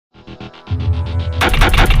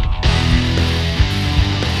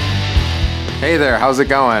Hey there, how's it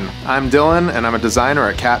going? I'm Dylan and I'm a designer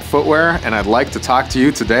at Cat Footwear, and I'd like to talk to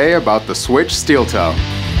you today about the Switch Steel Toe.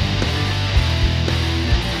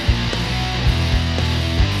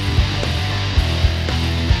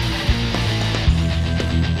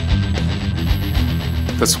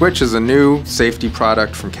 The Switch is a new safety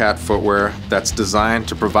product from Cat Footwear that's designed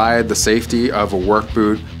to provide the safety of a work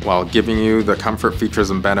boot while giving you the comfort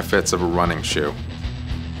features and benefits of a running shoe.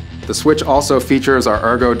 The Switch also features our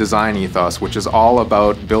ergo design ethos, which is all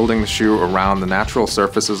about building the shoe around the natural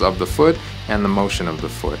surfaces of the foot and the motion of the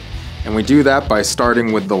foot. And we do that by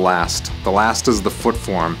starting with the last. The last is the foot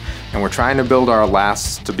form, and we're trying to build our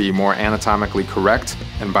lasts to be more anatomically correct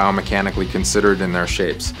and biomechanically considered in their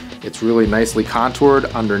shapes. It's really nicely contoured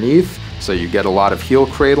underneath, so you get a lot of heel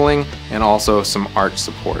cradling and also some arch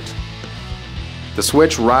support. The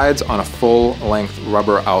Switch rides on a full-length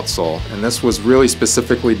rubber outsole, and this was really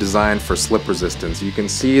specifically designed for slip resistance. You can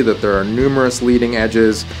see that there are numerous leading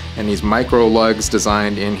edges and these micro lugs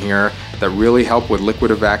designed in here that really help with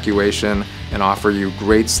liquid evacuation and offer you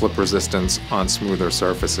great slip resistance on smoother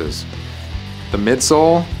surfaces. The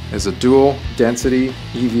midsole is a dual density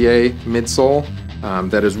EVA midsole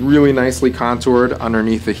that is really nicely contoured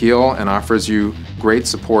underneath the heel and offers you great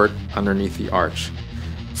support underneath the arch.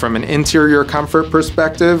 From an interior comfort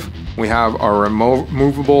perspective, we have our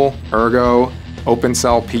removable ergo open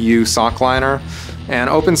cell PU sock liner. And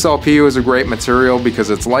open cell PU is a great material because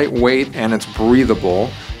it's lightweight and it's breathable.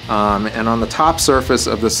 And on the top surface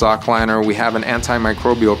of the sock liner, we have an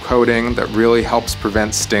antimicrobial coating that really helps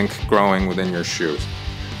prevent stink growing within your shoes.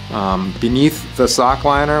 Beneath the sock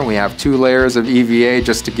liner, we have 2 layers of EVA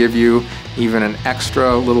just to give you even an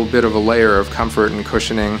extra little bit of a layer of comfort and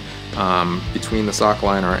cushioning between the sock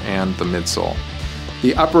liner and the midsole.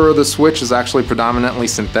 The upper of the Switch is actually predominantly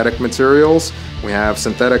synthetic materials. We have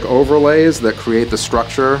synthetic overlays that create the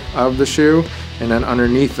structure of the shoe, and then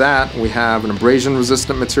underneath that we have an abrasion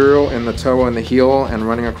resistant material in the toe and the heel and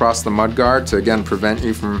running across the mudguard to again prevent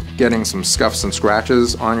you from getting some scuffs and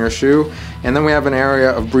scratches on your shoe. And then we have an area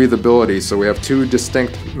of breathability, so we have 2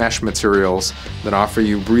 distinct mesh materials that offer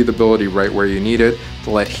you breathability right where you need it to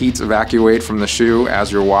let heat evacuate from the shoe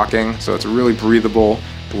as you're walking, so it's a really breathable,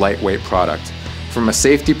 lightweight product. From a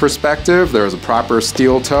safety perspective, there is a proper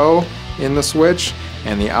steel toe in the Switch,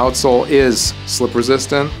 and the outsole is slip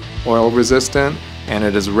resistant, oil resistant, and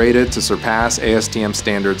it is rated to surpass ASTM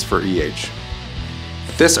standards for EH.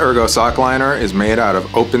 This ergo sock liner is made out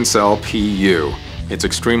of open cell PU. It's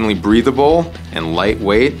extremely breathable and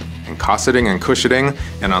lightweight and cosseting and cushioning,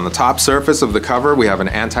 and on the top surface of the cover we have an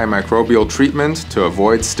antimicrobial treatment to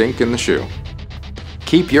avoid stink in the shoe.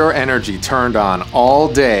 Keep your energy turned on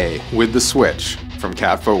all day with the Switch from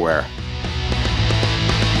Cat Footwear.